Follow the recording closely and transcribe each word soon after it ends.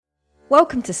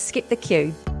Welcome to Skip the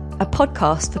Queue, a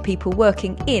podcast for people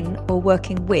working in or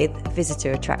working with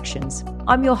visitor attractions.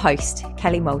 I'm your host,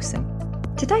 Kelly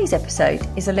Molson. Today's episode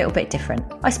is a little bit different.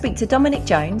 I speak to Dominic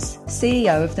Jones,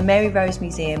 CEO of the Mary Rose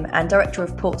Museum and Director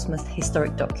of Portsmouth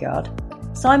Historic Dockyard,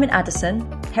 Simon Addison,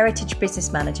 Heritage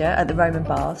Business Manager at the Roman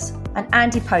Baths, and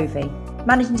Andy Povey,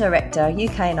 Managing Director,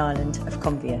 UK and Ireland of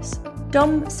Convius.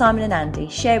 Dom, Simon and Andy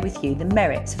share with you the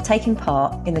merits of taking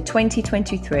part in the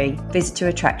 2023 Visitor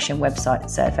Attraction Website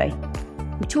Survey.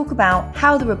 We talk about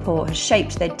how the report has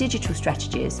shaped their digital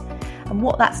strategies and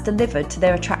what that's delivered to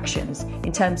their attractions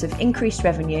in terms of increased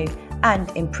revenue and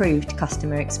improved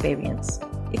customer experience.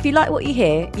 If you like what you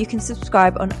hear, you can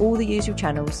subscribe on all the usual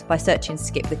channels by searching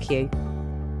Skip the Queue.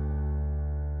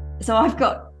 So I've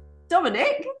got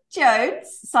Dominic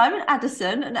Jones, Simon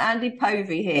Addison and Andy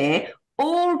Povey here.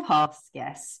 All past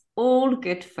guests, all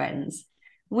good friends.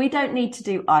 We don't need to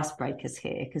do icebreakers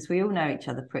here because we all know each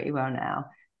other pretty well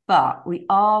now. But we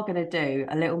are going to do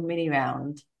a little mini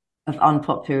round of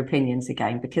unpopular opinions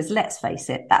again, because let's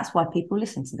face it, that's why people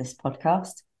listen to this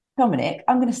podcast. Dominic,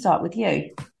 I'm going to start with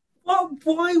you. Well,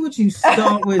 why would you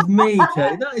start with me,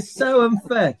 Kate? That is so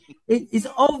unfair. It's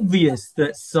obvious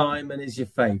that Simon is your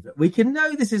favourite. We can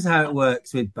know this is how it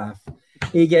works with Bath.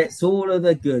 He gets all of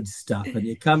the good stuff, and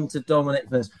you come to Dominic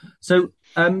first. So,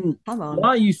 Come on.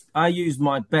 I used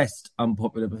my best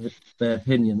unpopular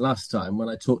opinion last time when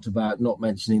I talked about not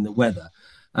mentioning the weather,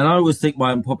 and I always think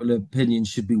my unpopular opinion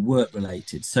should be work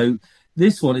related. So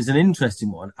this one is an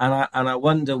interesting one, and I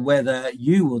wonder whether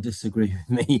you will disagree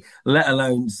with me, let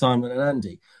alone Simon and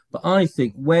Andy. But I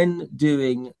think when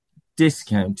doing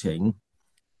discounting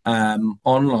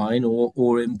online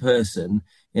or in person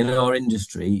in our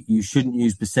industry, you shouldn't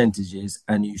use percentages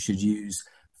and you should use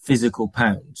physical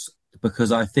pounds, because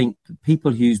I think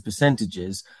people who use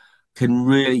percentages can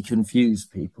really confuse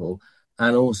people,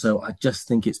 and also I just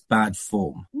think it's bad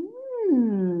form.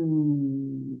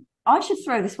 I should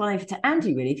throw this one over to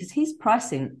Andy, really, because he's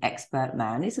pricing expert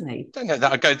man, isn't he? I don't know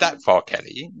that I go that far,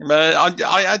 Kelly.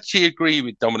 I actually agree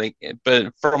with Dominic,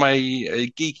 but from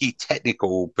a geeky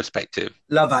technical perspective.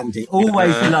 Love Andy.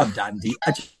 Always loved Andy.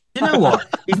 You know what?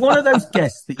 He's one of those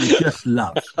guests that you just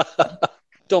love.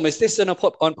 Dom, is this an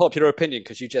unpopular opinion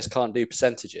because you just can't do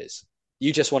percentages?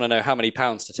 You just want to know how many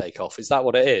pounds to take off. Is that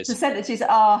what it is? Percentages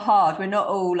are hard. We're not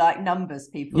all like numbers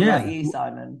people like you,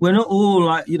 Simon. We're not all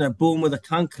like, born with a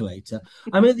calculator.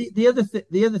 I mean, the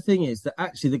other thing is that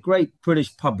actually the great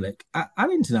British public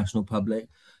and international public,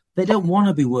 they don't want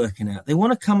to be working out. They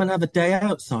want to come and have a day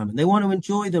out, Simon. They want to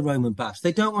enjoy the Roman Baths.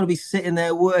 They don't want to be sitting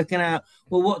there working out,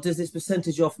 well, what does this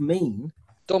percentage off mean?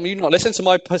 Dom, you not listen to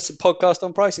my podcast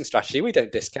on pricing strategy. We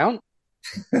don't discount.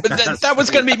 But that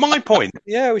was going to be my point.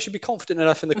 Yeah, we should be confident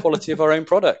enough in the quality of our own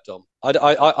product, Dom. I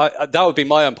that would be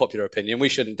my unpopular opinion. We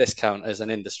shouldn't discount as an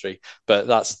industry, but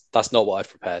that's not what I've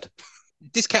prepared.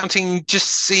 Discounting just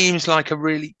seems like a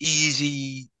really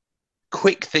easy,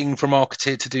 quick thing for a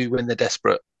marketer to do when they're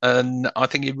desperate. And I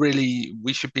think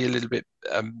we should be a little bit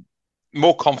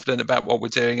more confident about what we're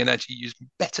doing and actually use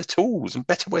better tools and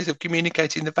better ways of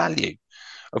communicating the value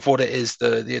of what it is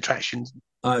the attraction's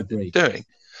I agree. doing.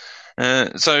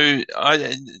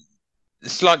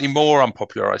 Slightly more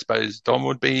unpopular, I suppose, Dom,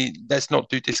 would be let's not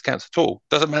do discounts at all.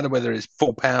 Doesn't matter whether it's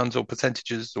 £4 or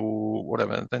percentages or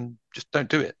whatever, then just don't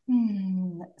do it.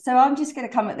 So I'm just going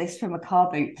to come at this from a car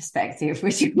boot perspective,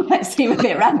 which might seem a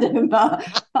bit random,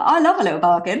 but I love a little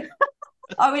bargain.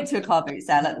 I went to a car boot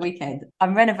sale at the weekend.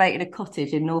 I'm renovating a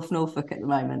cottage in North Norfolk at the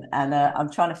moment, and I'm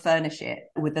trying to furnish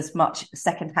it with as much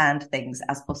second-hand things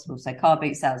as possible. So car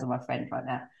boot sales are my friend right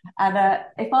now. And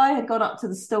if I had gone up to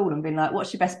the stall and been like,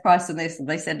 what's your best price on this? And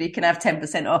they said, you can have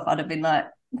 10% off. I'd have been like,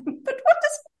 but what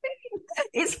does it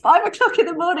mean? It's 5 o'clock in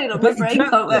the morning. My brain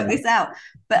can't work this out.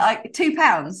 But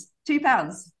 £2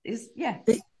 is, yeah.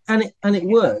 It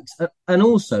works. And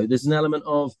also there's an element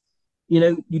of,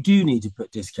 you do need to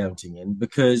put discounting in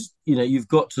because, you've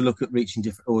got to look at reaching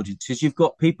different audiences. You've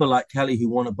got people like Kelly who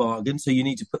want a bargain, so you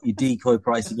need to put your decoy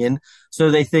pricing in.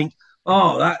 So they think,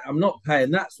 I'm not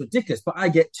paying, that's ridiculous, but I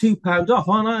get £2 off,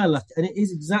 aren't I? And it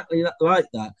is exactly like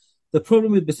that. The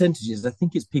problem with percentages, I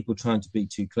think it's people trying to be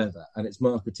too clever, and it's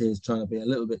marketers trying to be a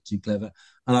little bit too clever,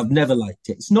 and I've never liked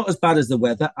it. It's not as bad as the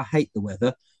weather. I hate the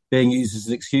weather being used as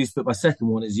an excuse, but my second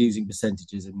one is using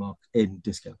percentages in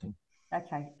discounting.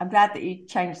 Okay, I'm glad that you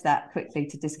changed that quickly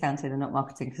to discounting and not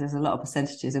marketing, because there's a lot of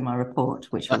percentages in my report,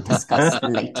 which we'll discuss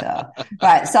later.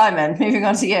 Right, Simon, moving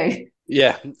on to you.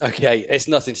 Yeah, okay. It's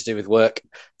nothing to do with work.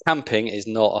 Camping is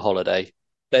not a holiday.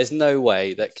 There's no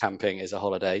way that camping is a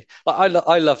holiday. I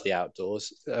love the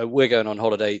outdoors. We're going on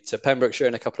holiday to Pembrokeshire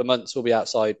in a couple of months. We'll be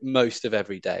outside most of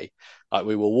every day.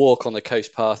 We will walk on the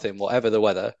coast path in whatever the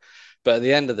weather. But at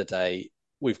the end of the day,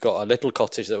 we've got a little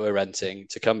cottage that we're renting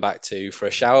to come back to for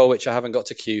a shower, which I haven't got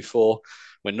to queue for.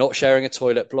 We're not sharing a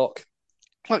toilet block.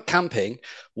 Like camping,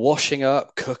 washing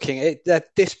up, cooking, they're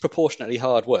disproportionately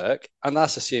hard work. And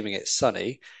that's assuming it's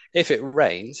sunny. If it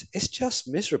rains, it's just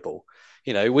miserable.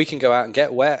 We can go out and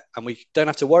get wet and we don't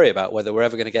have to worry about whether we're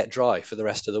ever going to get dry for the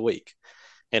rest of the week.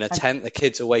 In a tent, the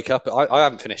kids will wake up. I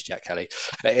haven't finished yet, Kelly.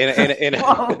 Whoa.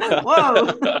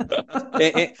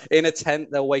 In a tent,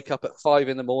 they'll wake up at 5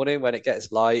 a.m. when it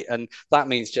gets light. And that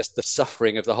means just the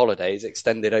suffering of the holidays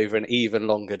extended over an even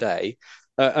longer day.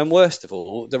 And worst of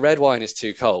all, the red wine is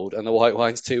too cold and the white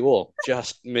wine's too warm.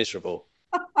 Just miserable.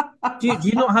 Do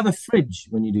you not have a fridge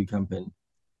when you do camping?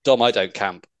 Dom, I don't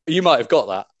camp. You might have got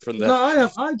that from the... No,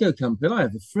 I go camping. I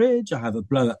have a fridge. I have a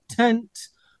blow-up tent.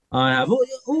 I have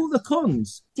all the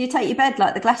cons. Do you take your bed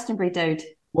like the Glastonbury dude?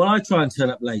 Well, I try and turn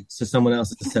up late so someone else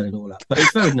has to set it all up. But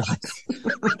it's very nice.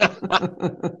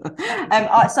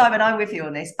 Simon, I'm with you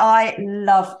on this. I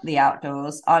love the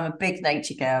outdoors. I'm a big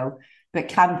nature girl. But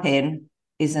camping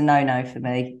is a no-no for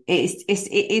me. It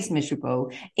is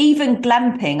miserable. Even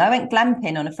glamping. I went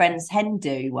glamping on a friend's hen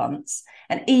do once.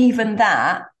 And even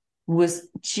that was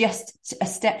just a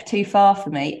step too far for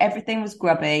me. Everything was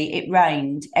grubby. It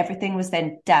rained. Everything was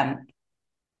then damp.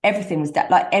 Everything was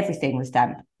everything was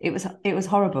damp. It was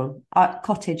horrible.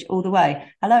 Cottage all the way.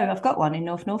 Hello, I've got one in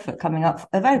North Norfolk coming up,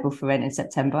 available for rent in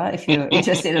September. If you're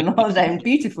interested in a holiday in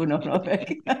beautiful North Norfolk,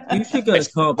 you should go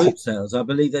to car boot sales. I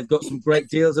believe they've got some great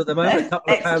deals at the moment. A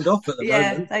couple of pound off at the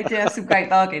moment. Yeah, they do have some great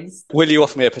bargains. Will you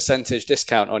offer me a percentage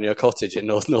discount on your cottage in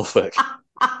North Norfolk?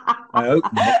 I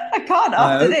hope not. I can't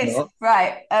after this. Not.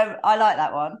 Right. I like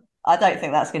that one. I don't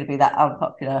think that's going to be that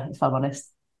unpopular, if I'm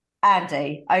honest.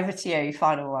 Andy, over to you.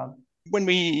 Final one. When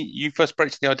you first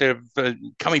broached the idea of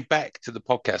coming back to the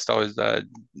podcast, I was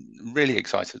really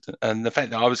excited. And the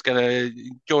fact that I was going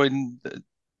to join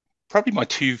probably my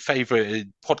two favourite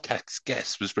podcast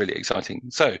guests was really exciting.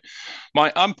 So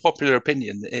my unpopular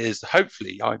opinion is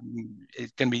hopefully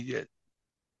it's going to be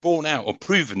borne out or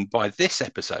proven by this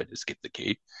episode of Skip the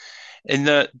Queue, in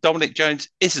that Dominic Jones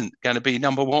isn't going to be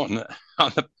number one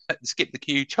on the Skip the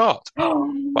Queue chart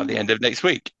by the end of next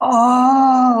week.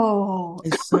 Oh,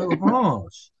 it's so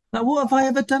harsh. Now, what have I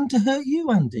ever done to hurt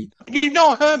you, Andy? You've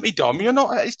not hurt me, Dom. You're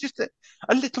not. It's just a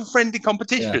little friendly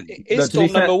competition. Yeah. Is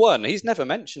Dom number one? He's never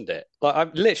mentioned it.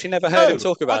 I've literally never heard him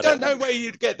talk about it. I don't know where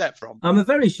you'd get that from. I'm a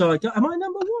very shy guy. Am I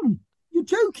number one? You're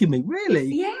joking me,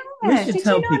 really? Yeah. We should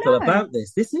tell people about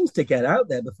this. This needs to get out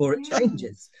there before it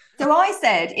changes. So I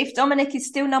said, if Dominic is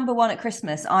still number one at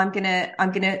Christmas, I'm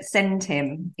gonna send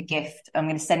him a gift. I'm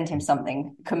gonna send him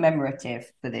something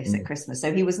commemorative for this at Christmas.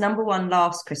 So he was number one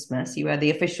last Christmas. You were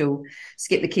the official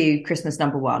Skip the Queue Christmas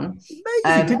number one.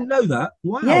 Amazing! Didn't know that.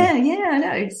 Wow. Yeah, I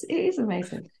know. It is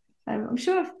amazing. I'm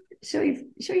sure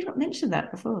you've not mentioned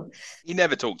that before. He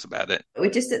never talks about it.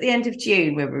 We're just at the end of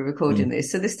June when we're recording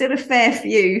this, so there's still a fair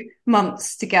few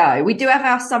months to go. We do have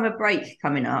our summer break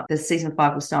coming up. The season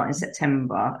 5 will start in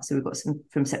September, so we've got some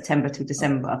from September to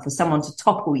December for someone to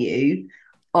topple you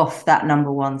off that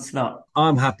number one slot.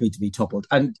 I'm happy to be toppled.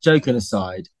 And joking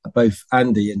aside, both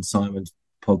Andy and Simon's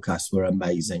podcasts were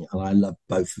amazing, and I love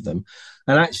both of them.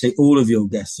 And actually, all of your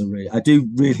guests I do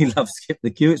really love Skip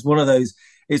the Queue. It's one of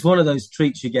those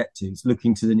treats you get to. It's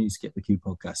looking to the new Skip the Queue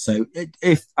podcast. So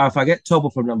if I get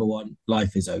toppled from number one,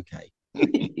 life is okay.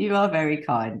 You are very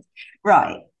kind.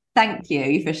 Right. Thank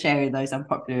you for sharing those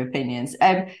unpopular opinions.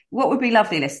 What would be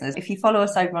lovely, listeners, if you follow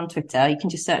us over on Twitter, you can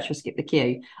just search for Skip the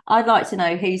Queue. I'd like to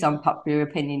know whose unpopular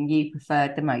opinion you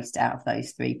preferred the most out of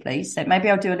those three, please. So maybe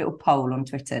I'll do a little poll on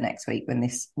Twitter next week when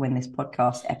this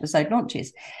podcast episode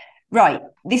launches. Right,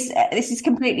 this is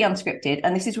completely unscripted,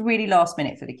 and this is really last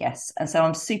minute for the guests, and so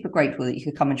I'm super grateful that you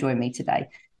could come and join me today.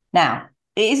 Now,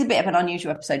 it is a bit of an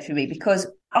unusual episode for me because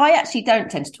I actually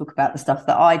don't tend to talk about the stuff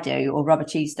that I do or Rubber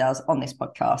Cheese does on this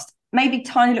podcast. Maybe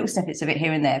tiny little snippets of it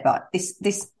here and there, but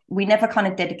this we never kind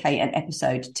of dedicate an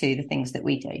episode to the things that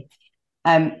we do.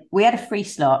 We had a free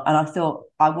slot, and I thought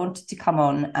I wanted to come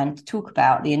on and talk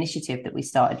about the initiative that we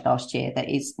started last year that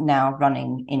is now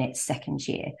running in its second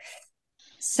year.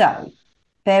 So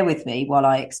bear with me while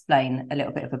I explain a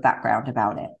little bit of a background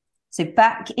about it. So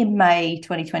back in May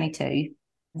 2022,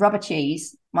 Rubber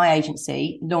Cheese, my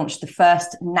agency, launched the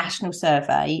first national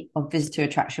survey of visitor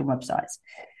attraction websites.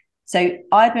 So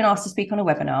I'd been asked to speak on a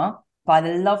webinar by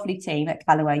the lovely team at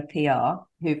Callaway PR,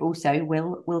 who've also,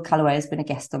 Will Callaway has been a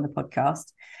guest on the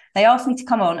podcast. They asked me to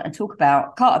come on and talk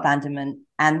about cart abandonment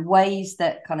and ways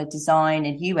that kind of design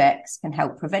and UX can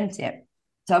help prevent it.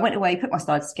 So I went away, put my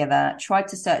slides together, tried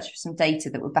to search for some data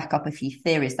that would back up a few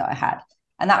theories that I had.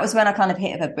 And that was when I kind of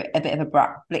hit a bit of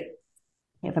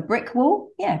a brick wall.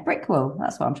 Yeah, brick wall.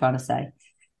 That's what I'm trying to say.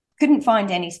 Couldn't find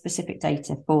any specific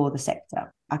data for the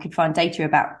sector. I could find data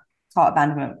about cart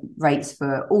abandonment rates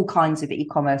for all kinds of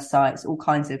e-commerce sites, all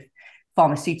kinds of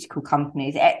pharmaceutical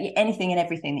companies, anything and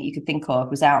everything that you could think of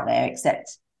was out there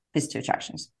except visitor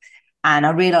attractions. And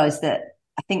I realized that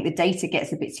I think the data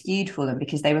gets a bit skewed for them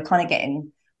because they were kind of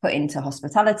getting put into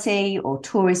hospitality or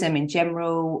tourism in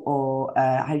general or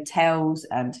hotels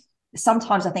and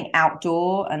sometimes I think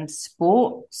outdoor and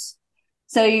sports.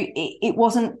 So I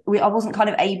wasn't kind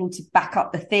of able to back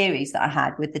up the theories that I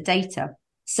had with the data.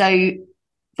 So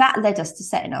that led us to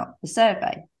setting up the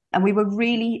survey. And we were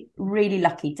really, really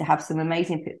lucky to have some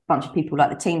amazing bunch of people like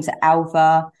the teams at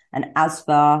Alva and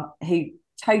ASVA who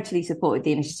totally supported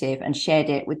the initiative and shared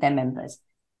it with their members.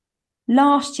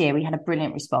 Last year, we had a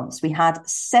brilliant response. We had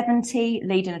 70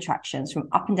 leading attractions from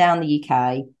up and down the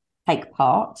UK take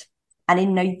part. And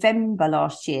in November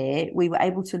last year, we were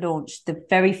able to launch the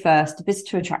very first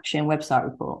visitor attraction website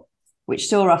report, which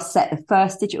saw us set the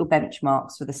first digital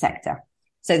benchmarks for the sector.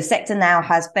 So the sector now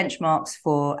has benchmarks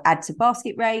for add to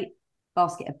basket rate,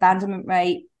 basket abandonment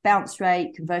rate, bounce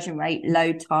rate, conversion rate,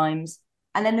 load times.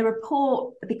 And then the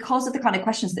report, because of the kind of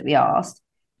questions that we asked,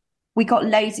 we got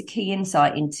loads of key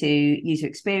insight into user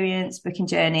experience, booking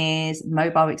journeys,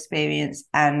 mobile experience,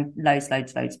 and loads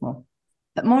more.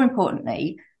 But more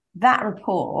importantly, that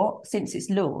report, since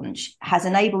its launch, has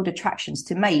enabled attractions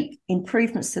to make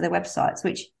improvements to their websites,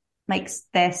 which makes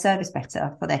their service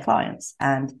better for their clients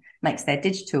and makes their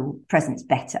digital presence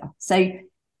better. So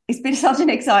it's been such an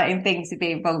exciting thing to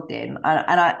be involved in.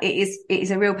 And it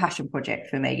is a real passion project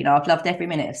for me. You know, I've loved every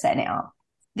minute of setting it up.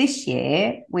 This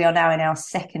year, we are now in our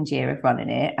second year of running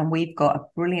it, and we've got a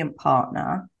brilliant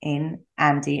partner in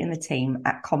Andy and the team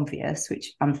at Convius,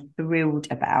 which I'm thrilled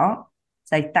about.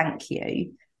 So thank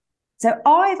you. So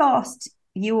I've asked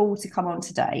you all to come on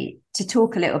today to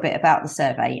talk a little bit about the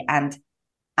survey and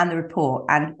the report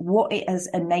and what it has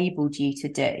enabled you to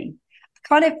do.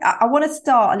 I want to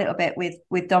start a little bit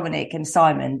with Dominic and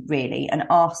Simon, really, and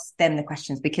ask them the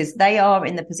questions because they are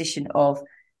in the position of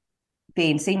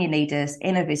being senior leaders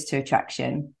in a visitor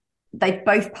attraction. They've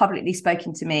both publicly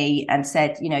spoken to me and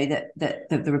said, you know, that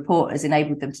the report has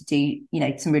enabled them to do, you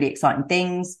know, some really exciting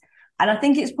things. And I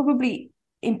think it's probably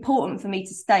important for me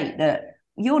to state that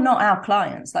you're not our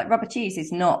clients. Like Rubber Cheese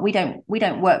is not, we don't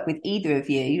work with either of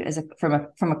you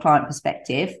from a client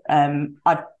perspective.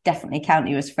 I'd definitely count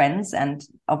you as friends and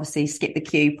obviously Skip the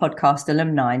Queue podcast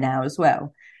alumni now as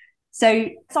well. So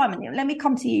Simon, let me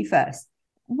come to you first.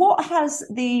 What has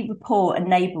the report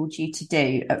enabled you to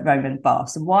do at Roland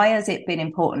Bath? And why has it been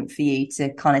important for you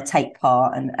to kind of take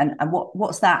part and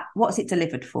what's it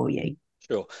delivered for you?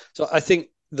 Sure. So I think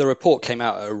the report came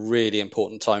out at a really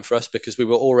important time for us because we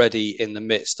were already in the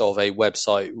midst of a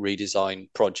website redesign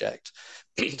project.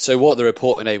 So what the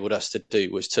report enabled us to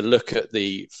do was to look at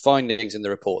the findings in the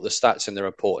report, the stats in the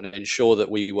report, and ensure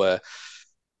that we were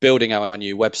building our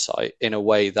new website in a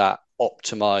way that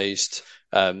optimized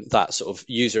that sort of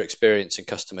user experience and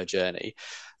customer journey.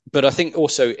 But I think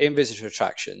also in visitor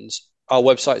attractions, our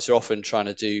websites are often trying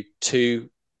to do two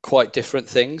quite different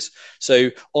things. So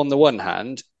on the one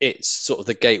hand, it's sort of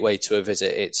the gateway to a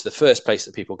visit. It's the first place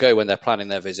that people go when they're planning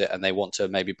their visit and they want to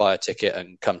maybe buy a ticket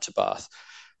and come to Bath.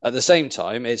 At the same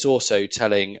time, it's also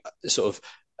telling sort of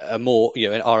a more, you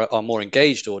know, our more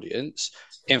engaged audience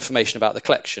information about the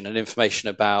collection and information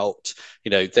about,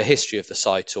 you know, the history of the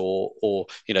site or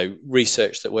you know,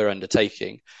 research that we're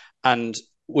undertaking. And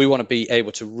we want to be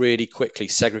able to really quickly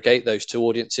segregate those two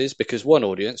audiences, because one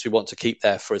audience we want to keep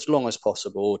there for as long as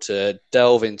possible to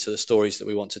delve into the stories that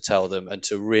we want to tell them and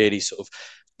to really sort of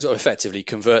effectively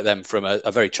convert them from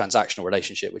a very transactional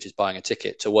relationship, which is buying a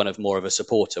ticket, to one of more of a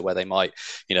supporter where they might,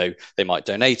 you know, they might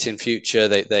donate in future,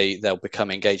 they'll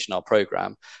become engaged in our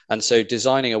program. And so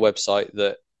designing a website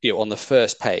that, you know, on the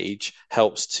first page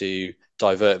helps to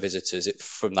divert visitors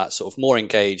from that sort of more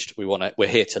engaged, we're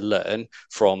here to learn,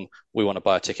 from we want to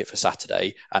buy a ticket for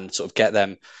Saturday, and sort of get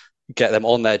them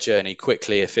on their journey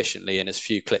quickly, efficiently, in as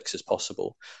few clicks as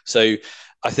possible. So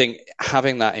I think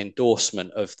having that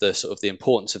endorsement of the sort of the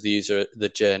importance of the user, the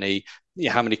journey, you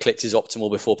know, how many clicks is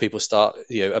optimal before people start,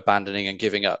 you know, abandoning and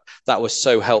giving up, that was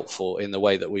so helpful in the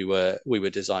way that we were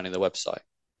designing the website.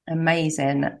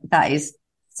 Amazing. That is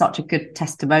such a good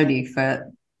testimony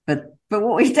for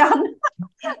what we've done.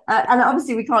 And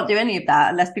obviously we can't do any of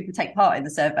that unless people take part in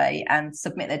the survey and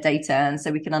submit their data, and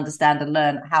so we can understand and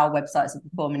learn how websites are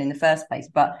performing in the first place.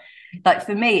 But like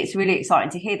for me, it's really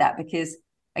exciting to hear that, because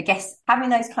I guess having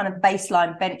those kind of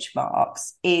baseline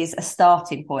benchmarks is a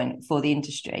starting point for the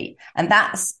industry. And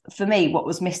that's, for me, what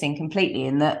was missing completely,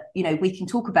 in that, you know, we can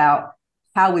talk about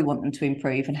how we want them to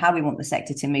improve and how we want the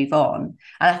sector to move on.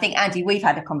 And I think, Andy, we've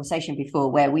had a conversation before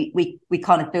where we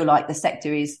kind of feel like the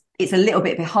sector it's a little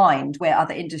bit behind where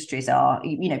other industries are,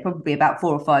 you know, probably about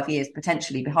 4 or 5 years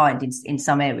potentially behind in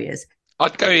some areas.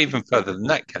 I'd go even further than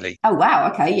that, Kelly. Oh,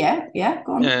 wow. Okay. Yeah.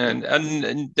 Go on. And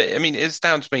I mean, it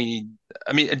astounds me.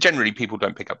 I mean, generally people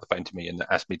don't pick up the phone to me and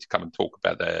ask me to come and talk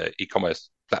about their e-commerce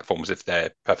platforms if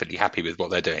they're perfectly happy with what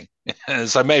they're doing.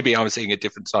 So maybe I'm seeing a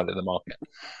different side of the market.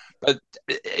 But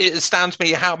it astounds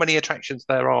me how many attractions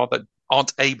there are that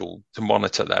aren't able to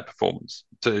monitor their performance,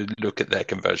 to look at their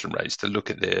conversion rates, to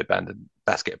look at their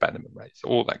basket abandonment rates,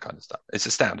 all that kind of stuff. It's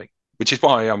astounding, which is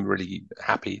why I'm really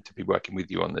happy to be working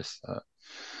with you on this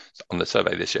on the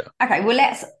survey this year. Okay, well,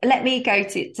 let me go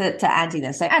to Andy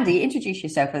then. So, Andy, introduce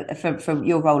yourself from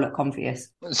your role at Convius.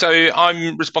 So,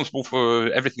 I'm responsible for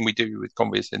everything we do with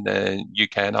Convius in the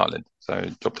UK and Ireland. So,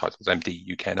 job titles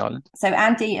MD UK and Ireland. So,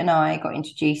 Andy and I got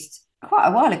introduced quite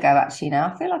a while ago, actually.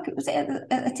 Now I feel like it was at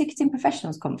a Ticketing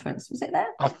Professionals conference. Was it there?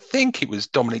 I think it was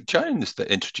Dominic Jones that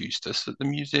introduced us at the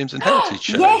Museums and Heritage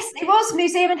Show. Yes, it was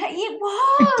Museum and Heritage. It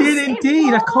was. It did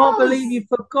indeed. I can't believe you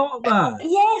forgot that.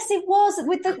 Yes, it was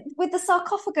with the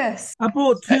sarcophagus. I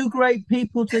brought two great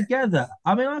people together.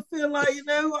 I mean, I feel like, you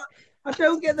know, I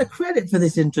don't get the credit for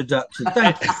this introduction.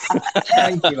 Thank you,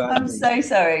 Andy. I'm so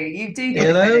sorry. You do get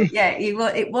the credit. Yeah,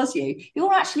 it was you.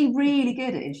 You're actually really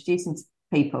good at introducing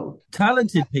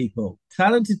talented people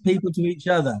to each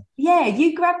other. Yeah,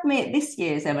 you grabbed me at this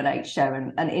year's M&H show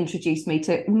and introduced me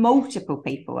to multiple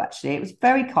people. Actually, it was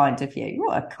very kind of you.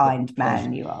 What a kind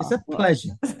man you are. It's a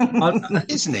pleasure.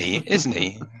 Isn't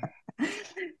he?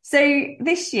 So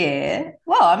this year,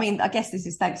 well, I mean, I guess this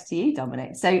is thanks to you,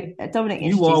 Dominic. So Dominic,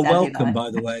 you are welcome, by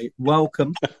the way.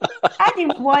 Welcome. Andy,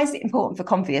 why is it important for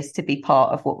Convius to be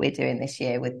part of what we're doing this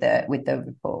year with the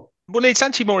report? Well, it's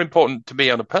actually more important to me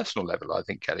on a personal level, I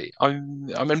think, Kelly. I'm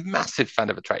a massive fan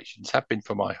of attractions, have been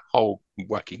for my whole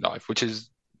working life, which is,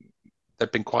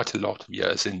 there've been quite a lot of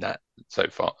years in that so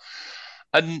far.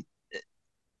 And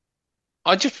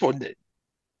I just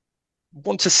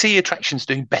want to see attractions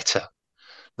doing better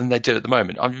than they do at the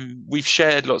moment. We've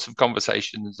shared lots of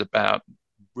conversations about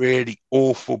really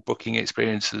awful booking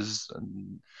experiences,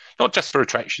 and not just for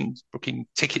attractions, booking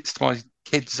tickets to my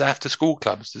kids' after school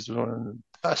clubs. There's a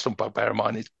personal bugbear of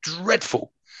mine. It's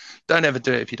dreadful. Don't ever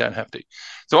do it if you don't have to.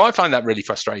 So I find that really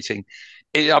frustrating.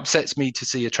 It upsets me to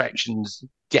see attractions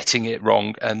getting it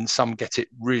wrong, and some get it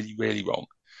really, really wrong.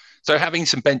 So having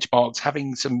some benchmarks,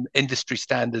 having some industry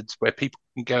standards where people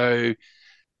can go,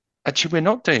 actually, we're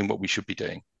not doing what we should be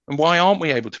doing. And why aren't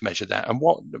we able to measure that? And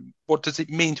what does it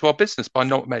mean to our business by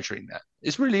not measuring that?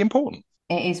 It's really important.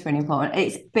 It is really important.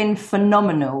 It's been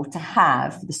phenomenal to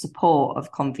have the support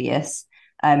of Convius,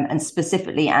 and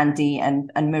specifically Andy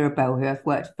and Mirabelle, who I've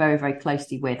worked very, very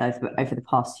closely with over the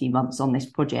past few months on this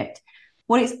project.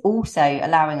 What it's also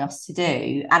allowing us to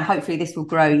do, and hopefully this will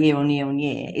grow year on year on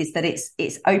year, is that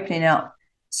it's opening up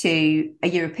to a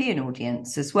European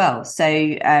audience as well. So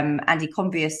Andy,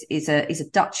 Convius is a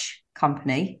Dutch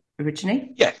company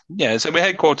originally. Yeah. So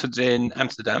we're headquartered in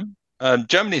Amsterdam.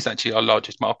 Germany is actually our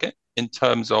largest market in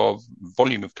terms of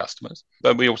volume of customers,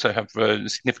 but we also have a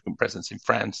significant presence in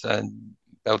France and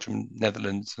Belgium,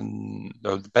 Netherlands, and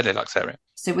the Benelux area.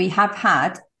 So we have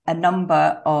had a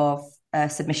number of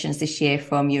submissions this year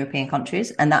from European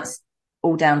countries, and that's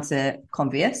all down to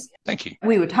Convius. Thank you.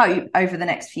 We would hope over the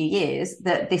next few years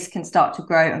that this can start to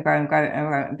grow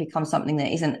and become something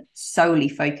that isn't solely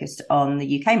focused on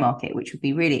the UK market, which would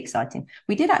be really exciting.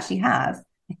 We did actually have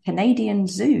a Canadian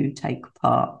zoo take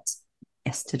part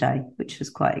yesterday, which was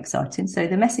quite exciting. So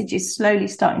the message is slowly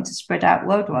starting to spread out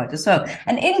worldwide as well.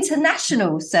 An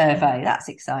international survey, that's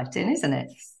exciting, isn't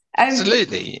it?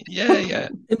 Absolutely. Yeah.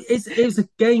 It's a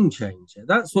game changer.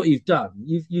 That's what you've done.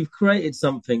 You've created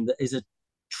something that is a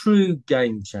true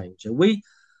game changer.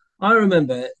 I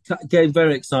remember getting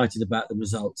very excited about the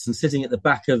results and sitting at the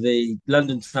back of the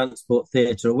London Transport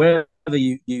Theatre or wherever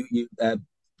you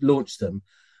launched them,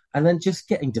 and then just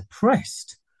getting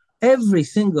depressed. Every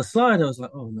single slide, I was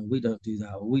like, oh no, we don't do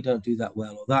that, or we don't do that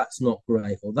well, or that's not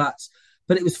great, or that's.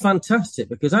 But it was fantastic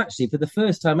because actually, for the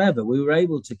first time ever, we were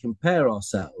able to compare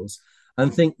ourselves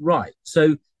and think, right,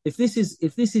 so if this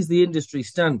is the industry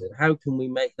standard, how can we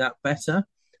make that better?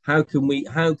 how can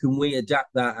we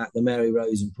adapt that at the Mary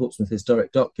Rose and Portsmouth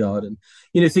Historic Dockyard, and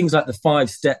things like the 5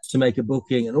 steps to make a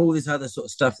booking and all this other sort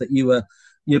of stuff that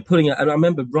you're putting out. And I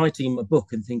remember writing in my book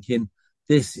and thinking,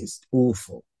 this is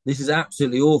awful. This is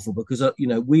absolutely awful, because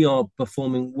we are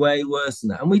performing way worse than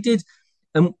that, and we did,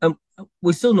 and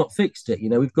we're still not fixed it.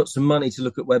 We've got some money to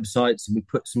look at websites, and we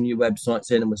put some new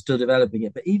websites in, and we're still developing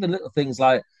it. But even little things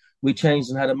like, we changed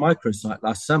and had a microsite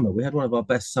last summer. We had one of our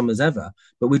best summers ever,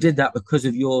 but we did that because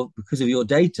of your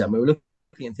data. And we were looking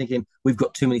and thinking, we've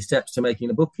got too many steps to making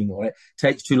a booking, or it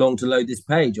takes too long to load this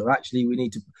page, or actually we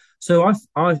need to. So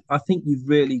I think you've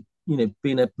really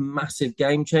been a massive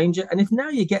game changer. And if now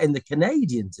you're getting the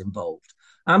Canadians involved,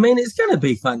 I mean, it's going to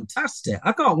be fantastic.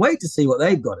 I can't wait to see what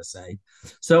they've got to say.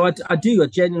 So I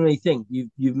genuinely think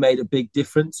you've made a big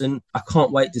difference, and I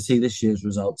can't wait to see this year's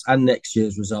results and next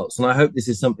year's results. And I hope this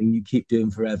is something you keep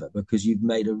doing forever, because you've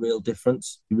made a real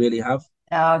difference. You really have.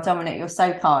 Oh, Dominic, you're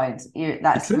so kind.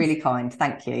 That's really kind.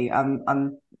 Thank you.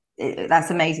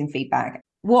 That's amazing feedback.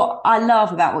 What I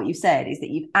love about what you said is that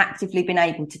you've actively been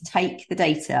able to take the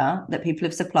data that people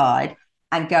have supplied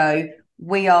and go,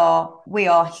 we are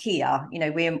here.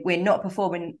 We're not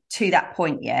performing to that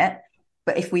point yet,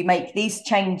 but if we make these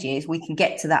changes, we can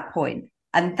get to that point.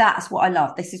 And that's what I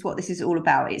love. This is what this is all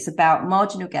about. It's about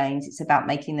marginal gains. It's about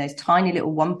making those tiny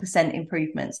little 1%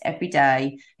 improvements every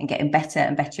day and getting better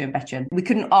and better and better. And we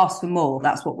couldn't ask for more.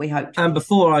 That's what we hoped. And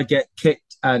before I get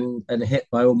kicked and hit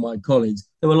by all my colleagues,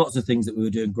 there were lots of things that we were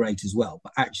doing great as well.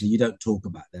 But actually, you don't talk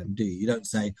about them, do you? You don't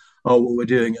say, oh, well, we're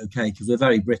doing okay, because we're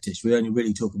very British. We only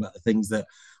really talk about the things that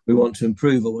we want to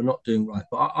improve or we're not doing right.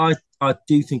 But I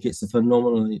do think it's a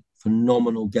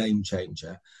phenomenal game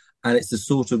changer. And it's the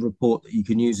sort of report that you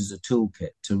can use as a toolkit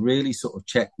to really sort of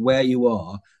check where you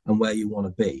are and where you want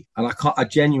to be. And I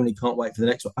genuinely can't wait for the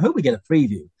next one. I hope we get a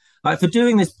preview. Like, for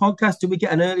doing this podcast, did we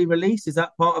get an early release? Is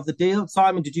that part of the deal?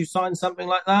 Simon, did you sign something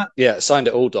like that? Yeah, signed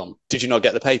it all, Dom. Did you not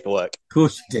get the paperwork? Of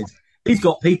course you did. He's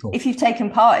got people. If you've taken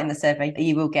part in the survey,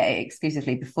 you will get it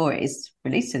exclusively before it is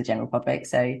released to the general public.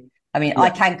 So, I mean, yeah.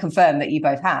 I can confirm that you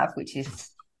both have, which is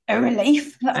a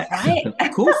relief. Right?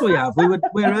 Of course we have. We're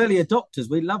early adopters.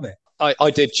 We love it.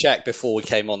 I did check before we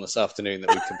came on this afternoon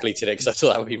that we completed it, because I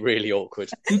thought that would be really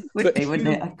awkward. Would be, wouldn't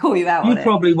it? I'd call you out on it. You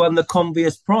probably won the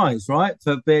Convious Prize, right?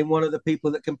 For being one of the people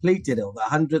that completed it, or the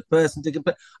 100th person to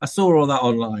complete. I saw all that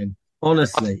online,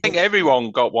 honestly. I think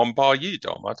everyone got one bar you,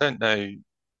 Dom. I don't know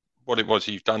what it was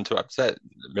you've done to upset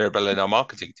Mirabelle and our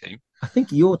marketing team. I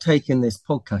think you're taking this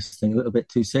podcast thing a little bit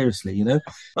too seriously,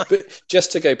 But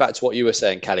just to go back to what you were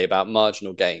saying, Kelly, about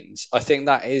marginal gains, I think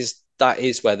that is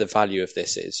where the value of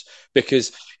this is,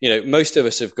 because most of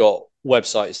us have got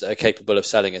websites that are capable of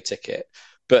selling a ticket,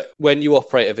 but when you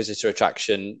operate a visitor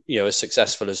attraction as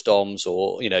successful as Dom's,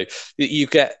 or you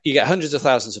get hundreds of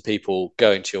thousands of people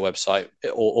going to your website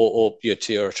or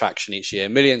to your attraction each year,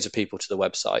 millions of people to the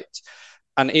website,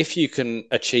 and if you can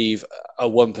achieve a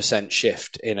 1%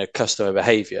 shift in a customer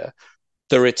behavior,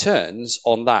 the returns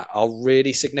on that are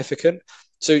really significant.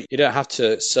 So you don't have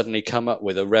to suddenly come up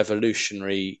with a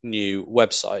revolutionary new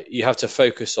website. You have to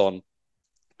focus on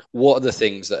what are the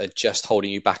things that are just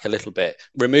holding you back a little bit,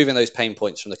 removing those pain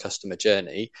points from the customer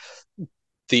journey.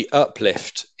 The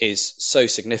uplift is so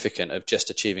significant of just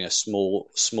achieving a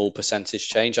small percentage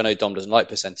change. I know Dom doesn't like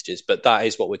percentages, but that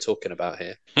is what we're talking about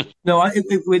here. No,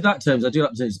 with that terms, I do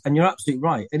like percentages, and you're absolutely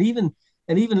right. And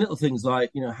even little things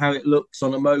like how it looks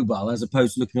on a mobile as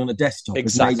opposed to looking on a desktop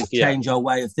has made us change our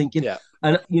way of thinking. Yeah.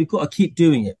 And you've got to keep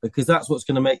doing it, because that's what's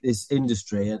going to make this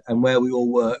industry and where we all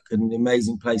work and the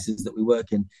amazing places that we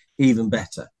work in even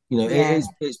better.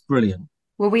 It's brilliant.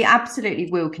 Well, we absolutely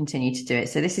will continue to do it.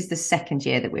 So this is the second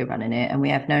year that we're running it, and we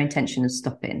have no intention of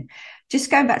stopping.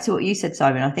 Just going back to what you said,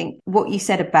 Simon, I think what you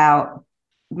said about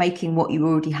making what you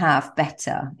already have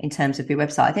better in terms of your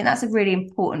website, I think that's a really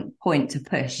important point to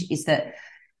push, is that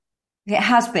it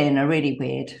has been a really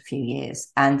weird few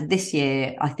years. And this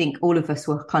year, I think all of us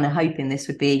were kind of hoping this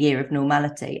would be a year of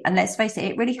normality. And let's face it,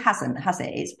 it really hasn't, has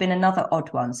it? It's been another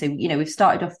odd one. So, we've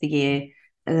started off the year,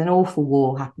 there's an awful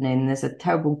war happening. There's a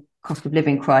terrible cost of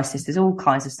living crisis. There's all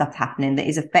kinds of stuff happening that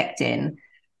is affecting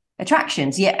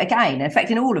attractions yet again,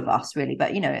 affecting all of us really,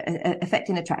 but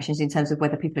affecting attractions in terms of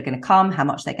whether people are going to come, how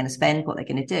much they're going to spend, what they're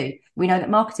going to do. We know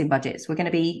that marketing budgets were going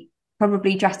to be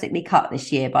probably drastically cut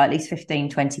this year by at least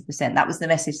 15-20%. That was the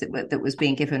message that was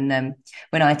being given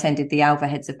when I attended the Alva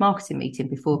Heads of Marketing meeting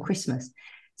before Christmas.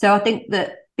 So I think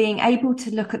that being able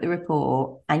to look at the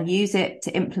report and use it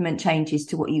to implement changes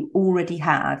to what you already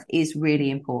have is really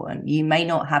important. You may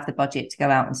not have the budget to go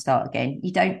out and start again.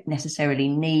 You don't necessarily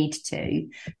need to,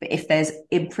 but if there's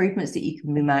improvements that you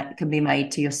can be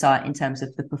made to your site in terms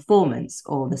of the performance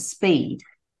or the speed,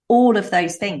 all of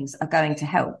those things are going to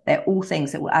help. They're all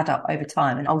things that will add up over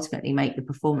time and ultimately make the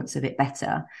performance of it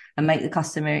better and make the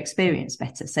customer experience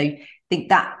better. So I think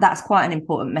that's quite an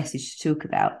important message to talk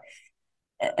about.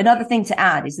 Another thing to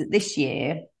add is that this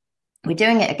year we're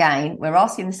doing it again. We're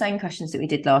asking the same questions that we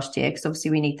did last year, because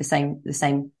obviously we need the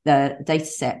same data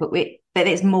set, but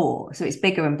it's more, so it's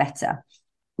bigger and better.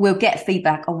 We'll get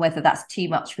feedback on whether that's too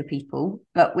much for people,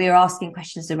 but we're asking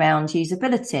questions around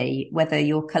usability, whether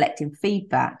you're collecting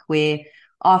feedback. We're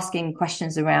asking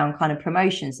questions around kind of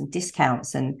promotions and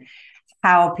discounts and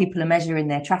how people are measuring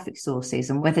their traffic sources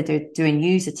and whether they're doing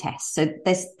user tests. So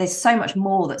there's so much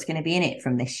more that's going to be in it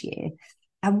from this year.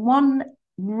 And one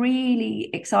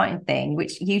really exciting thing,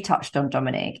 which you touched on,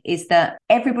 Dominic, is that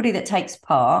everybody that takes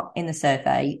part in the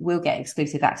survey will get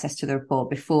exclusive access to the report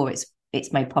before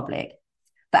it's made public.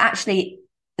 But actually,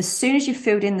 as soon as you've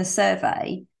filled in the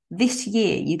survey, this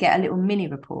year you get a little mini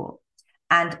report.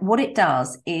 And what it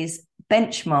does is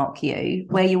benchmark you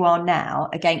where you are now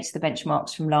against the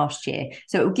benchmarks from last year.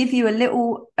 So it will give you a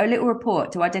little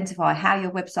report to identify how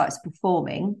your website is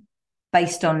performing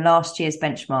based on last year's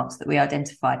benchmarks that we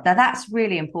identified. Now, that's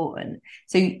really important.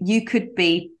 So you could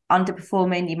be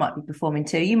underperforming, you might be performing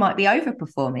too, you might be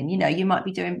overperforming, you might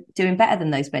be doing better than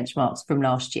those benchmarks from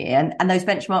last year. And those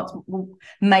benchmarks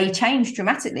may change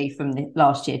dramatically from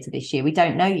last year to this year. We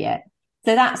don't know yet.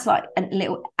 So that's like a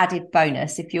little added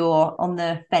bonus. If you're on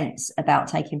the fence about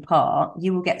taking part,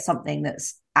 you will get something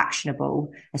that's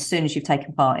actionable as soon as you've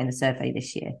taken part in the survey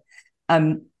this year.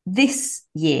 This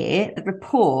year, the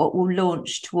report will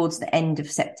launch towards the end of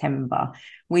September.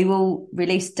 We will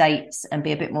release dates and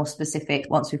be a bit more specific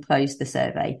once we've closed the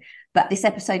survey. But this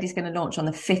episode is going to launch on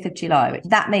the 5th of July.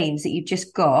 That means that you've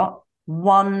just got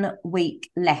 1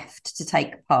 week left to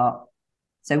take part.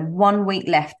 So 1 week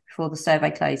left before the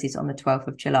survey closes on the 12th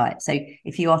of July. So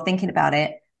if you are thinking about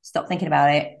it, stop thinking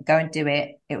about it, go and do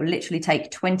it. It will literally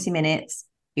take 20 minutes.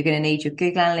 You're going to need your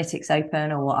Google Analytics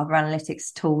open or whatever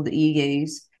analytics tool that you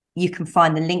use. You can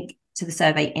find the link to the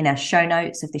survey in our show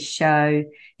notes of this show.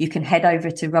 You can head over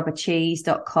to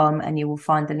rubbercheese.com and you will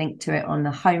find the link to it on the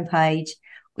homepage.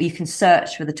 Or you can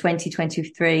search for the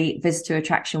 2023 Visitor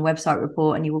Attraction website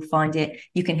report and you will find it.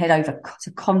 You can head over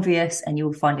to Convious and you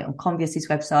will find it on Convious's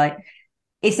website.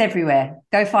 It's everywhere.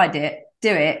 Go find it,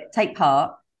 do it, take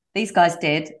part. These guys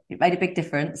did. It made a big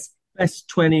difference. Best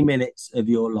 20 minutes of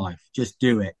your life. Just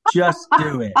do it. Just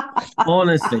do it.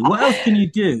 Honestly, what else can you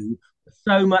do?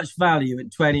 So much value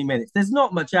in 20 minutes. There's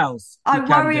not much else. I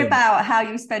worry about how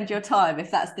you spend your time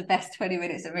if that's the best 20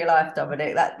 minutes of your life,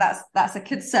 Dominic. That's a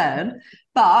concern.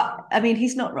 But I mean,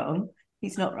 he's not wrong.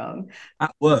 He's not wrong.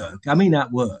 At work. I mean,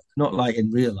 at work, not like in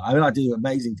real life. I mean, I do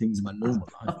amazing things in my normal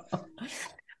life.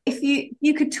 If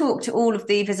you could talk to all of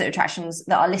the visitor attractions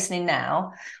that are listening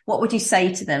now, what would you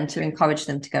say to them to encourage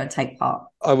them to go and take part?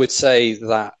 I would say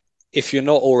that if you're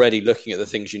not already looking at the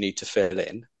things you need to fill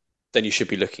in, then you should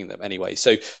be looking at them anyway.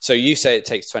 So you say it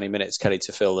takes 20 minutes, Kelly,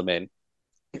 to fill them in.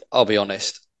 I'll be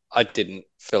honest, I didn't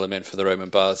fill them in for the Roman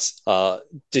Baths.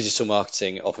 Digital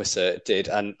marketing officer did.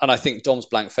 And I think Dom's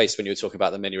blank face when you were talking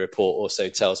about the mini report also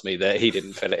tells me that he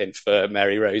didn't fill it in for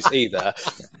Mary Rose either.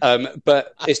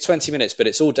 But it's 20 minutes, but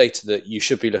it's all data that you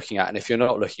should be looking at. And if you're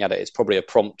not looking at it, it's probably a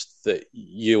prompt that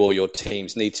you or your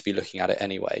teams need to be looking at it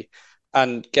anyway.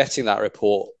 And getting that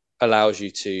report allows you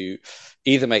to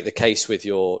either make the case with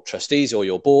your trustees or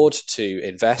your board to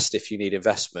invest if you need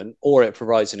investment, or it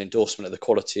provides an endorsement of the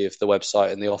quality of the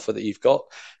website and the offer that you've got.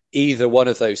 Either one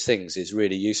of those things is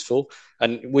really useful.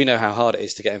 And we know how hard it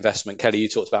is to get investment. Kelly, you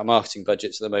talked about marketing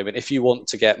budgets at the moment. If you want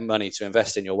to get money to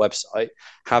invest in your website,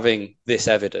 having this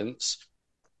evidence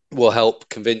will help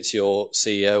convince your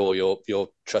CEO or your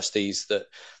trustees that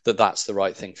that's the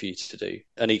right thing for you to do.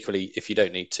 And equally, if you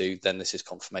don't need to, then this is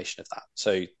confirmation of that.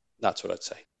 So that's what I'd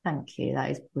say. Thank you.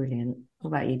 That is brilliant. What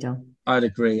about you, Dom? I'd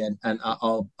agree, and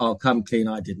I'll come clean.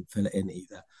 I didn't fill it in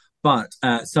either, but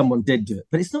someone did do it.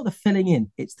 But it's not the filling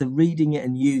in; it's the reading it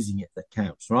and using it that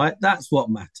counts, right? That's what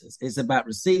matters. It's about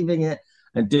receiving it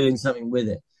and doing something with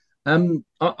it.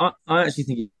 I actually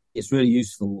think it's really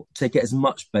useful to get as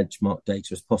much benchmark data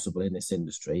as possible in this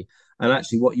industry. And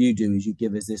actually, what you do is you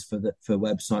give us this for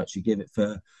websites, you give it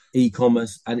for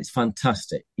e-commerce, and it's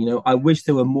fantastic. I wish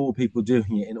there were more people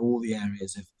doing it in all the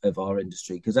areas of our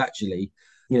industry, because actually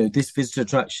this visitor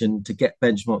attraction to get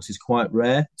benchmarks is quite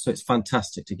rare. So it's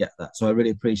fantastic to get that. So I really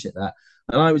appreciate that.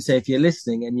 And I would say if you're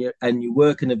listening and you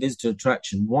work in a visitor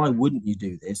attraction, why wouldn't you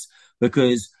do this?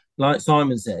 Because like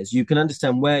Simon says, you can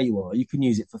understand where you are. You can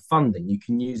use it for funding. You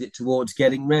can use it towards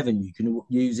getting revenue. You can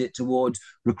use it towards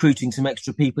recruiting some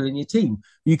extra people in your team.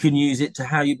 You can use it to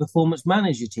how you performance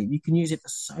manage your team. You can use it for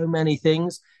so many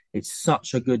things. It's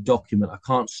such a good document. I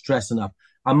can't stress enough.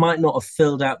 I might not have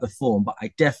filled out the form, but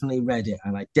I definitely read it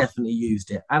and I definitely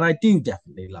used it. And I do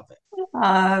definitely love it.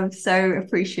 I'm so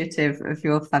appreciative of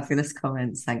your fabulous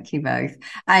comments. Thank you both.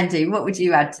 Andy, what would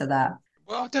you add to that?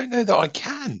 Well, I don't know that I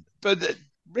can, but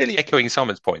really echoing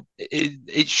Simon's point,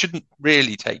 it shouldn't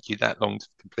really take you that long to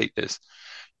complete this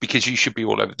because you should be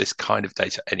all over this kind of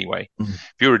data anyway. Mm-hmm.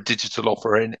 If you're a digital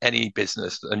offer in any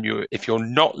business and if you're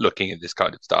not looking at this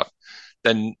kind of stuff,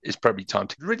 then it's probably time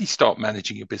to really start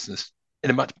managing your business in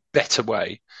a much better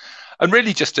way. And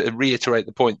really just to reiterate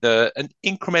the point, an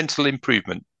incremental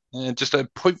improvement, just a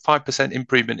 0.5%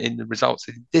 improvement in the results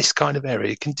in this kind of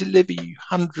area can deliver you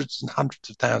hundreds and hundreds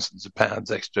of thousands of pounds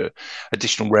extra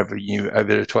additional revenue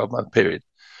over a 12-month period.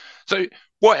 So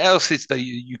what else is there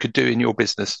you could do in your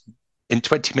business in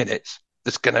 20 minutes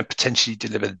that's going to potentially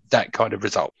deliver that kind of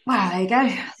result? Wow, there you go.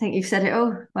 I think you've said it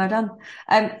all. Well done.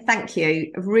 Thank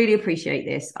you. I really appreciate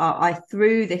this. I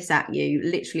threw this at you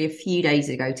literally a few days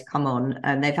ago to come on,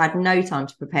 and they've had no time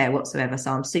to prepare whatsoever.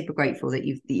 So I'm super grateful that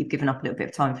you've given up a little bit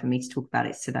of time for me to talk about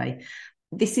it today.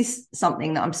 This is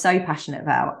something that I'm so passionate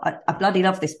about. I bloody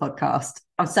love this podcast.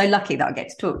 I'm so lucky that I get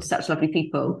to talk to such lovely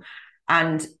people.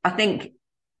 And I think,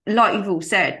 like you've all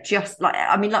said, like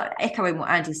echoing what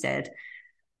Andy said,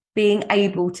 being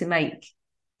able to make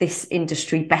this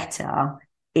industry better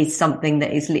is something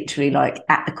that is literally like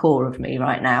at the core of me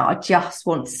right now. I just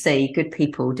want to see good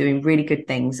people doing really good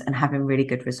things and having really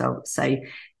good results. So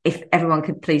if everyone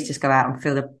could please just go out and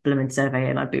fill the blooming survey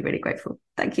in, I'd be really grateful.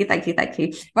 Thank you.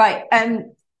 Right.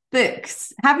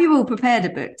 Books. Have you all prepared a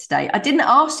book today? I didn't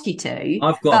ask you to.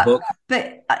 I've got a book.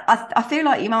 But I feel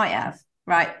like you might have.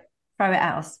 Right. Throw it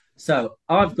at us. So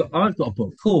I've got a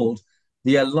book called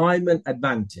The Alignment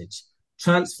Advantage: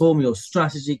 Transform Your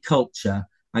Strategy, Culture,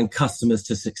 and Customers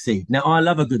to Succeed. Now, I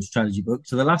love a good strategy book.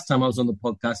 So the last time I was on the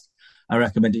podcast, I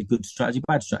recommended Good Strategy,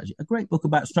 Bad Strategy, a great book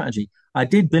about strategy. I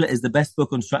did bill it as the best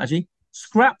book on strategy.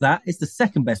 Scrap that. It's the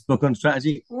second best book on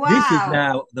strategy. Wow. This is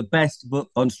now the best book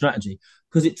on strategy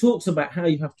because it talks about how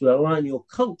you have to align your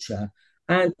culture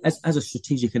and as a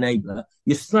strategic enabler,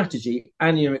 your strategy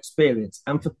and your experience.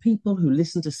 And for people who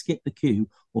listen to Skip the Queue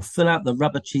or fill out the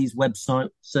Rubber Cheese website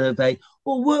survey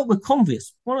or work with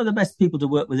Convius, one of the best people to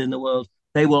work with in the world,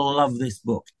 they will love this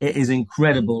book. It is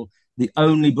incredible. The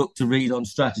only book to read on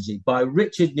strategy by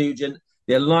Richard Nugent,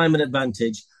 The Alignment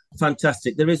Advantage.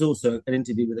 Fantastic. There is also an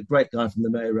interview with a great guy from the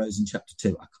Mary Rose in chapter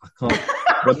 2. I can't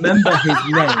remember his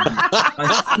name.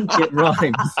 I think it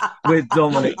rhymes with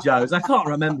Dominic Jones. I can't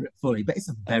remember it fully, but it's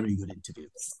a very good interview.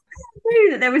 I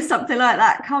knew that there was something like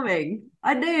that coming.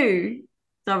 I knew.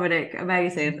 Dominic,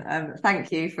 amazing.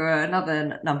 Thank you for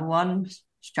another number one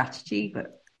strategy.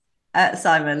 But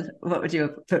Simon, what would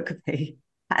your book be?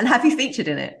 And have you featured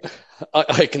in it?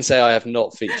 I can say I have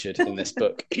not featured in this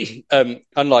book.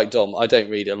 Unlike Dom, I don't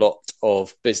read a lot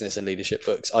of business and leadership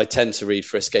books. I tend to read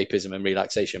for escapism and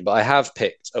relaxation, but I have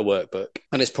picked a workbook,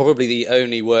 and it's probably the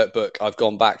only workbook I've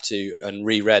gone back to and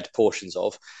reread portions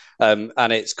of. And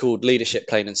it's called Leadership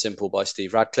Plain and Simple by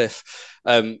Steve Radcliffe.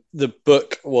 The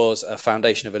book was a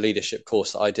foundation of a leadership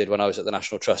course that I did when I was at the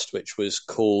National Trust, which was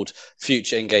called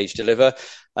Future Engage Deliver.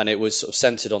 And it was sort of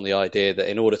centered on the idea that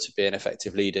in order to be an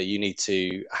effective leader, you need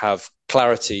to have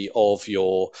clarity of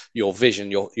your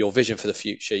vision, your vision for the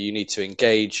future. You need to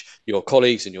engage your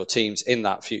colleagues and your teams in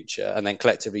that future, and then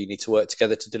collectively you need to work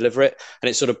together to deliver it. And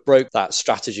it sort of broke that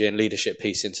strategy and leadership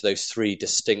piece into those three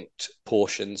distinct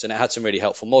portions, and it had some really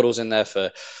helpful models in there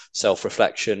for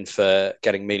self-reflection, for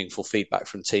getting meaningful feedback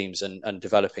from teams, and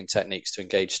developing techniques to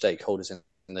engage stakeholders in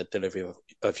the delivery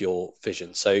of your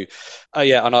vision. So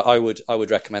and I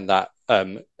would recommend that.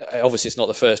 Obviously it's not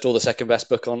the first or the second best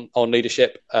book on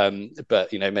leadership,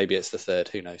 but maybe it's the third,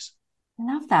 who knows.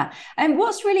 I love that. And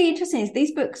what's really interesting is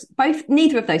these books,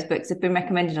 neither of those books have been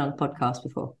recommended on the podcast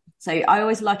before. So I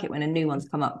always like it when a new one's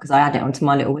come up because I add it onto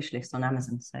my little wish list on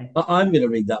Amazon. So I'm going to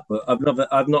read that book.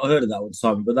 I've not heard of that one,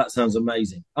 Simon, but that sounds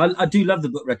amazing. I do love the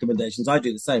book recommendations. I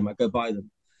do the same. I go buy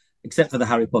them, except for the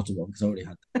Harry Potter one because I already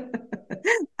had them.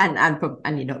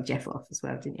 and you knocked Jeff off as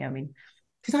well, didn't you? I mean,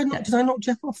 Did I knock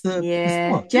Jeff off the?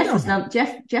 Yeah,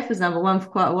 Jeff was number one for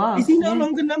quite a while. Is he no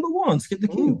longer number one? Skip the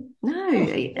queue. No,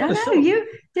 I know you.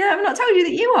 Yeah, I've not told you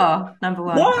that you are number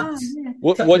one. What? Oh, yeah.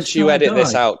 Once you edit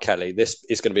this out, Kelly, this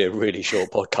is going to be a really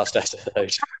short podcast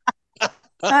episode.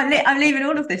 I'm leaving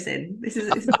all of this in. It's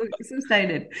all staying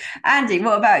in. Andy,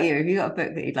 what about you? Have you got a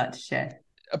book that you'd like to share?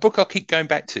 A book I keep going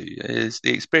back to is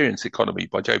The Experience Economy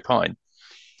by Joe Pine.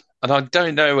 And I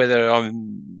don't know whether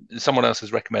someone else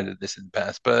has recommended this in the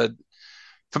past, but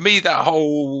for me, that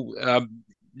whole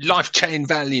life chain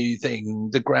value thing,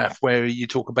 the graph where you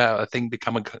talk about a thing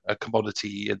becoming a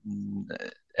commodity and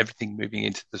everything moving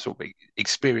into the sort of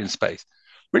experience space,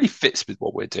 really fits with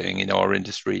what we're doing in our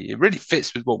industry. It really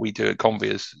fits with what we do at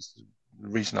Convius. It's the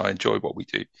reason I enjoy what we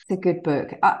do. It's a good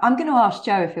book. I'm going to ask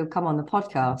Joe if he'll come on the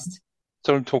podcast.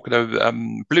 So I'm talking of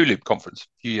Blue Loop conference a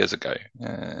few years ago.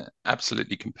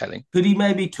 Absolutely compelling. Could he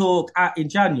maybe talk in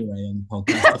January on the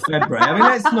podcast or February? I mean,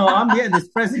 let's not. I'm getting this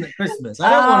present at Christmas. I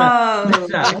don't want to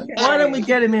miss out. Okay. Why don't we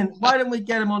get him in? Why don't we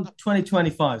get him on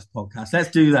 2025's podcast?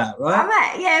 Let's do that,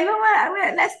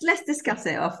 right? Let's discuss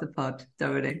it off the pod,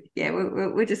 Dominic. Yeah,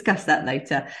 we'll discuss that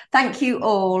later. Thank you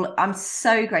all. I'm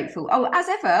so grateful. Oh, as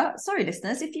ever, sorry,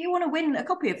 listeners, if you want to win a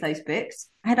copy of those books,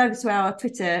 head over to our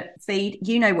Twitter feed.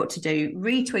 You know what to do.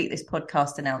 Retweet this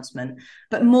podcast announcement.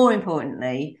 But more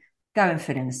importantly, go and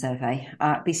fill in the survey.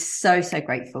 I'd be so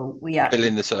grateful. Fill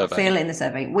in the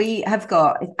survey. We have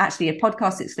got actually a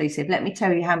podcast exclusive. Let me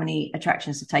tell you how many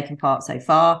attractions have taken part so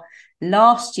far.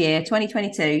 Last year,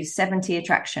 2022, 70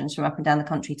 attractions from up and down the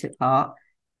country took part.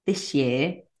 This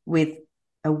year, with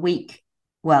a week,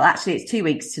 well, actually it's 2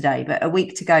 weeks today, but a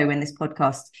week to go when this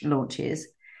podcast launches,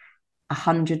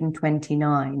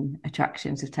 129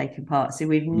 attractions have taken part. So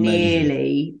we've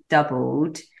nearly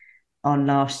doubled on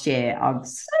last year. I'm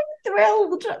so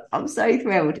thrilled.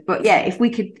 But yeah, if we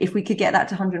could get that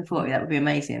to 140, that would be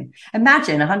amazing.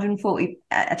 Imagine 140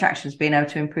 attractions being able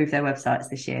to improve their websites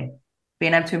this year,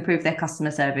 being able to improve their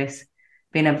customer service,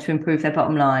 being able to improve their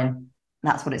bottom line.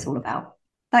 That's what it's all about.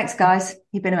 Thanks, guys.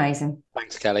 You've been amazing.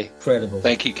 Thanks, Kelly. Incredible.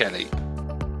 Thank you, Kelly.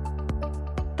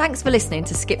 Thanks for listening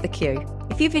to Skip the Queue.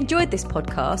 If you've enjoyed this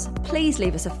podcast, please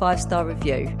leave us a 5-star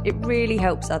review. It really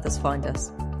helps others find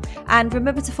us. And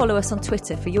remember to follow us on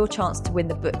Twitter for your chance to win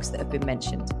the books that have been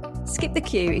mentioned. Skip the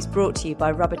Queue is brought to you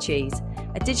by Rubber Cheese,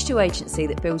 a digital agency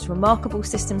that builds remarkable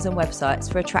systems and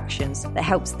websites for attractions that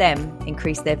helps them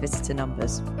increase their visitor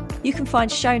numbers. You can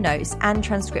find show notes and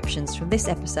transcriptions from this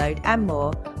episode and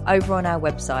more over on our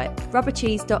website,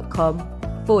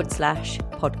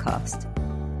 rubbercheese.com/podcast.